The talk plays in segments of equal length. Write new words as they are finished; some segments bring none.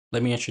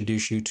Let me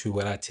introduce you to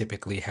what I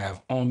typically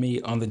have on me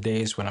on the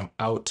days when I'm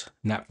out,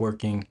 not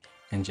working,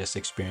 and just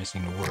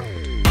experiencing the world.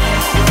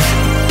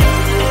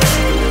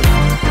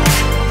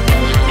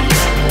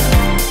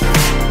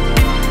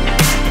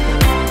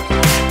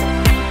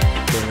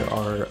 There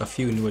are a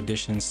few new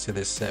additions to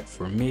this set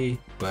for me,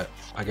 but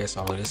I guess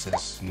all of this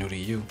is new to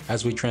you.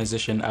 As we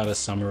transition out of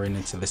summer and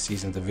into the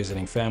seasons of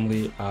visiting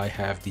family, I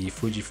have the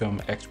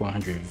Fujifilm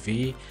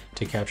X100V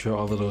to capture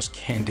all of those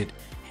candid,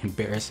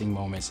 embarrassing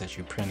moments that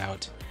you print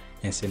out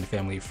and send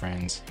family and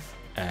friends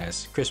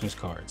as Christmas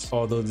cards.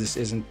 Although this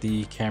isn't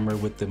the camera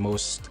with the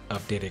most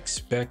updated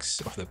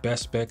specs or the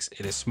best specs,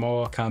 it is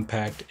small,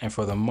 compact, and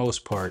for the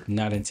most part,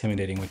 not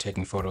intimidating when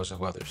taking photos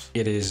of others.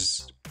 It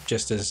is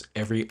just as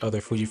every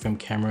other Fujifilm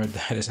camera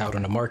that is out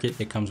on the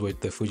market. It comes with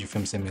the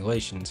Fujifilm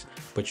simulations,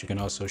 but you can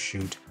also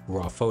shoot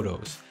raw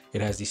photos. It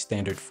has the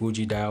standard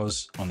Fuji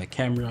dials on the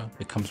camera.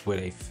 It comes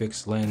with a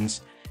fixed lens,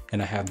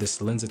 and I have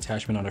this lens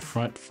attachment on the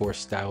front for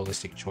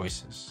stylistic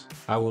choices.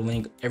 I will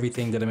link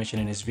everything that I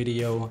mentioned in this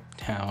video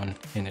down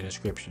in the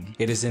description.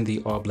 It is in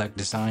the all black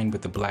design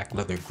with the black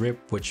leather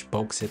grip, which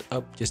bulks it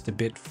up just a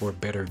bit for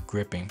better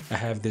gripping. I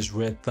have this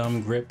red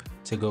thumb grip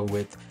to go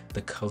with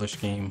the color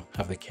scheme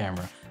of the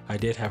camera. I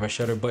did have a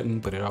shutter button,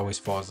 but it always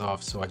falls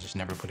off, so I just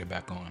never put it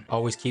back on.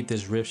 Always keep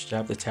this wrist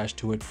strap attached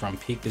to it from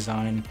Peak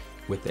Design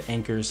with the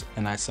anchors,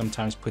 and I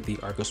sometimes put the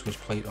Arco switch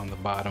plate on the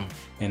bottom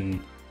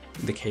in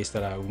the case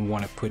that I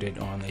want to put it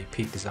on a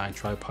Peak Design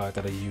tripod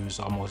that I use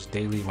almost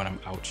daily when I'm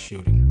out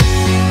shooting.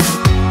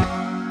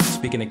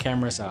 Speaking of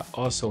cameras, I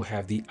also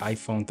have the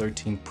iPhone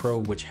 13 Pro,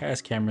 which has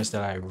cameras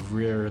that I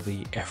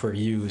rarely ever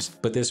use,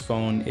 but this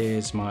phone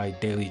is my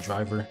daily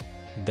driver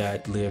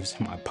that lives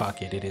in my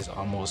pocket. It is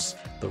almost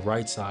the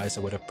right size.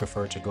 I would have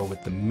preferred to go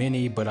with the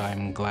mini, but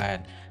I'm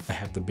glad I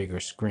have the bigger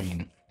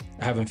screen.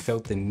 I haven't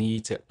felt the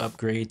need to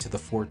upgrade to the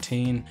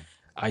 14.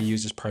 I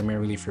use this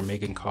primarily for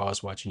making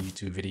calls, watching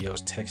YouTube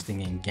videos,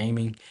 texting, and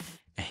gaming.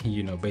 And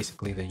you know,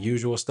 basically the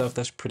usual stuff.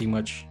 That's pretty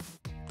much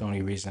the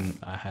only reason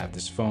I have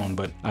this phone.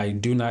 But I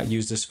do not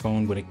use this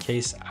phone with a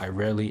case. I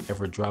rarely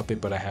ever drop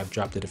it, but I have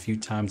dropped it a few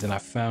times, and I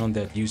found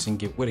that using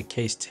it with a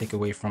case take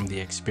away from the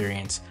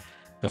experience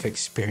of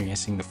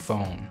experiencing the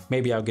phone.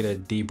 Maybe I'll get a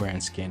D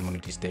brand skin one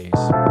of these days.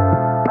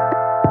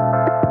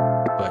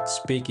 But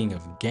speaking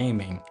of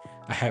gaming,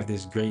 I have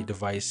this great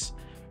device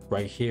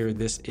right here.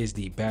 This is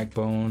the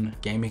Backbone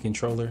gaming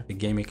controller, the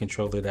gaming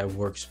controller that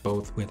works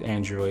both with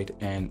Android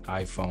and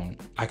iPhone.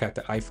 I got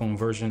the iPhone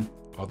version,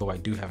 although I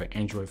do have an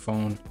Android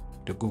phone,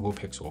 the Google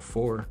Pixel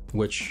 4,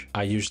 which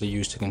I usually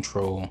use to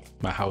control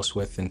my house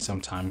with, and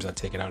sometimes I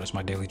take it out as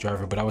my daily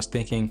driver. But I was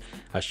thinking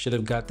I should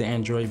have got the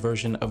Android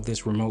version of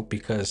this remote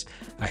because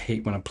I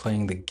hate when I'm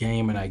playing the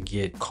game and I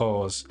get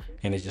calls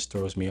and it just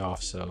throws me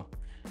off. So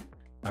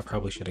I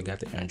probably should have got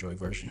the Android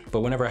version.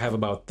 But whenever I have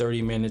about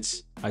 30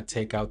 minutes, I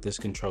take out this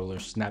controller,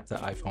 snap the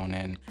iPhone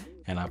in,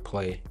 and I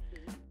play.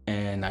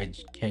 And I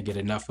can't get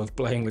enough of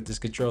playing with this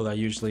controller. I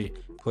usually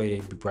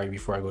play right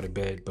before I go to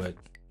bed, but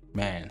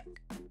man,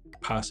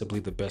 possibly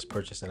the best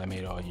purchase that I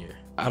made all year.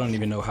 I don't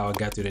even know how I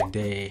got through the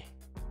day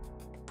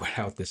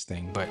without this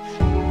thing, but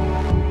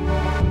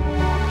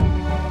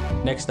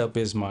next up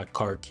is my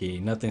car key.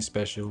 Nothing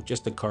special,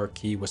 just a car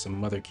key with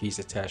some other keys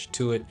attached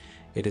to it.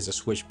 It is a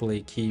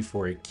switchblade key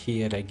for a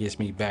Kia that gets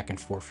me back and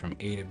forth from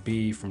A to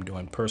B, from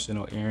doing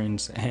personal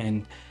errands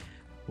and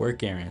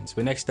work errands.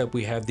 But next up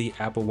we have the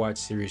Apple Watch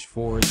Series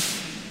 4s.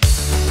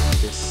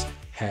 This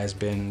has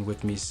been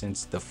with me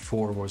since the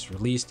 4 was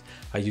released.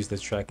 I use to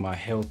track my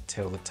health,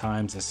 tell the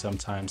times, and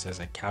sometimes as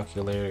a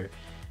calculator,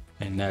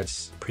 and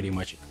that's pretty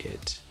much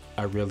it.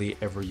 I rarely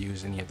ever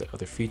use any of the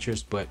other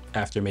features, but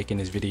after making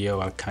this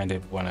video, I kind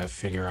of want to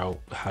figure out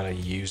how to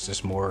use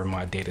this more in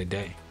my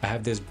day-to-day. I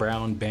have this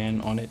brown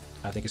band on it.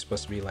 I think it's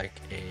supposed to be like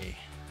a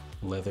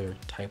leather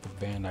type of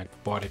band. I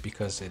bought it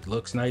because it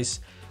looks nice,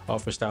 all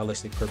for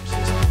stylistic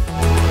purposes.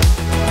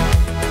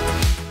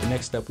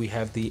 Next up, we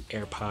have the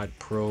AirPod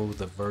Pro,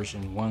 the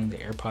version 1, the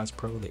AirPods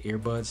Pro, the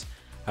earbuds.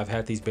 I've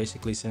had these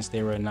basically since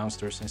they were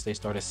announced or since they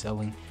started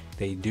selling.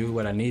 They do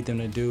what I need them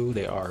to do.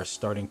 They are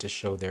starting to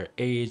show their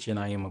age, and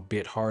I am a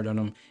bit hard on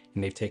them,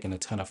 and they've taken a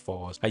ton of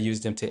falls. I use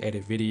them to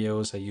edit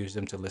videos. I use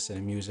them to listen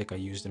to music. I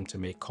use them to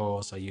make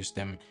calls. I use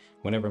them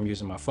whenever I'm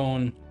using my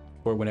phone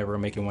or whenever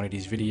I'm making one of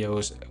these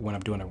videos. When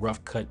I'm doing a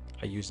rough cut,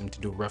 I use them to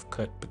do a rough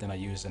cut, but then I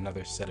use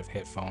another set of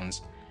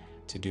headphones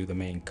to do the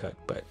main cut.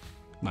 But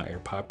my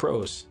AirPod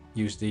Pros,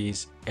 use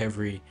these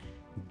every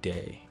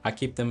day. I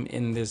keep them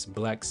in this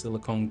black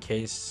silicone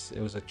case.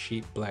 It was a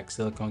cheap black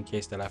silicone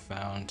case that I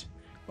found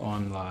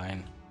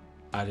online.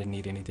 I didn't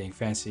need anything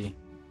fancy.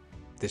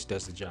 This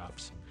does the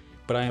jobs.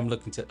 But I am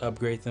looking to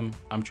upgrade them.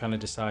 I'm trying to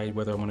decide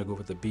whether I want to go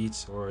with the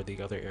Beats or the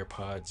other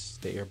AirPods,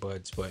 the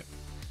earbuds, but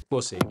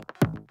we'll see.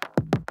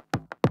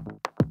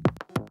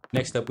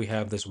 Next up, we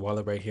have this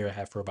wallet right here I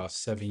had for about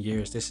 7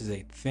 years. This is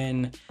a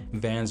thin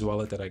Vans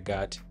wallet that I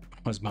got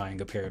was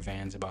buying a pair of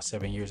Vans about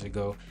 7 years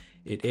ago.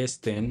 It is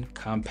thin,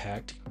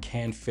 compact,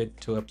 can fit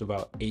to up to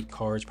about 8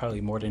 cards,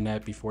 probably more than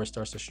that before it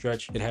starts to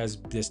stretch. It has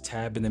this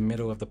tab in the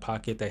middle of the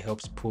pocket that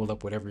helps pull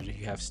up whatever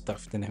you have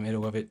stuffed in the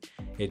middle of it.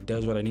 It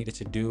does what I needed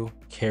to do,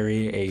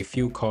 carry a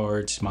few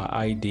cards, my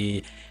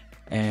ID,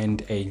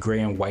 and a gray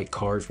and white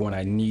card for when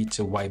I need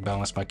to white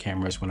balance my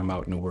cameras when I'm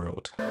out in the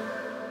world.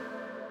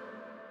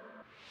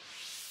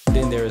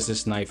 Then there is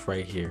this knife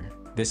right here.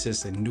 This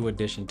is a new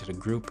addition to the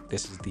group.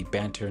 This is the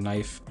Banter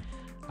knife.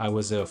 I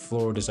was a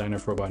floral designer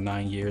for about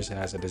 9 years, and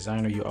as a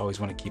designer, you always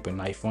want to keep a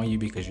knife on you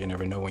because you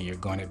never know when you're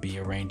going to be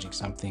arranging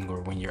something,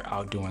 or when you're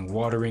out doing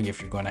watering,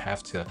 if you're going to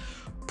have to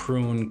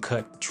prune,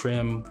 cut,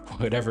 trim,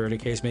 whatever the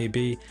case may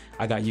be.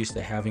 I got used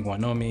to having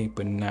one on me,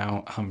 but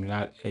now I'm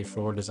not a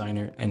floral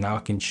designer, and now I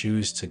can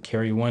choose to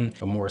carry one,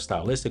 a more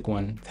stylistic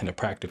one than a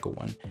practical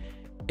one.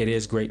 It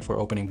is great for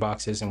opening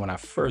boxes, and when I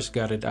first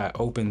got it, I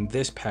opened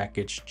this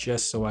package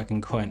just so I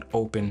can go and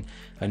open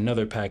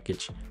another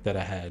package that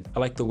I had. I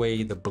like the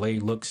way the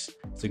blade looks.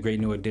 It's a great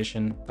new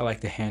addition. I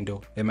like the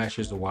handle. It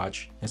matches the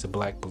watch. It's a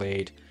black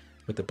blade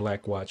with the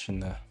black watch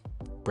and the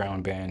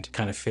brown band,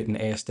 kind of fit in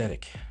the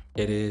aesthetic.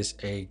 It is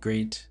a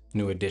great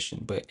new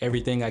addition, but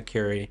everything I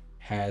carry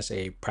has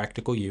a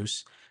practical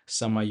use.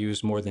 Some I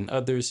use more than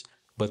others,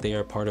 but they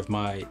are part of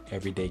my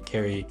everyday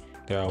carry.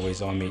 They're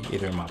always on me,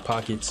 either in my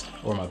pockets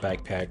or my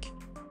backpack,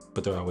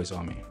 but they're always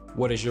on me.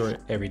 What is your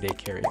everyday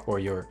carry or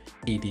your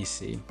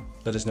EDC?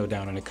 Let us know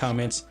down in the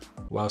comments.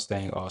 While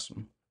staying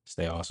awesome,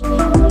 stay awesome.